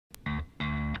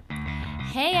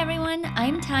Hey everyone,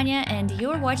 I'm Tanya and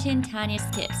you're watching Tanya's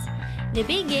Tips. The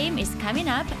big game is coming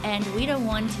up and we don't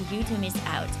want you to miss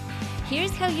out.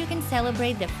 Here's how you can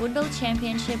celebrate the football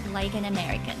championship like an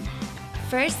American.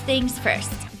 First things first,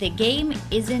 the game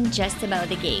isn't just about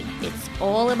the game, it's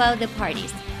all about the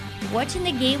parties. Watching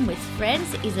the game with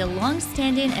friends is a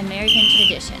long-standing American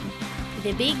tradition.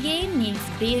 The big game needs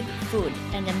big food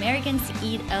and Americans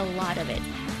eat a lot of it.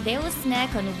 They will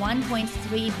snack on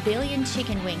 1.3 billion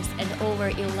chicken wings and over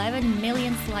 11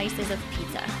 million slices of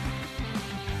pizza.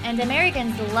 And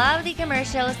Americans love the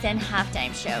commercials and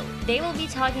halftime show. They will be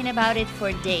talking about it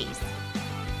for days.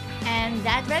 And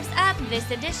that wraps up this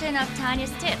edition of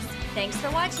Tanya's Tips. Thanks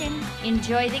for watching.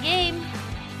 Enjoy the game!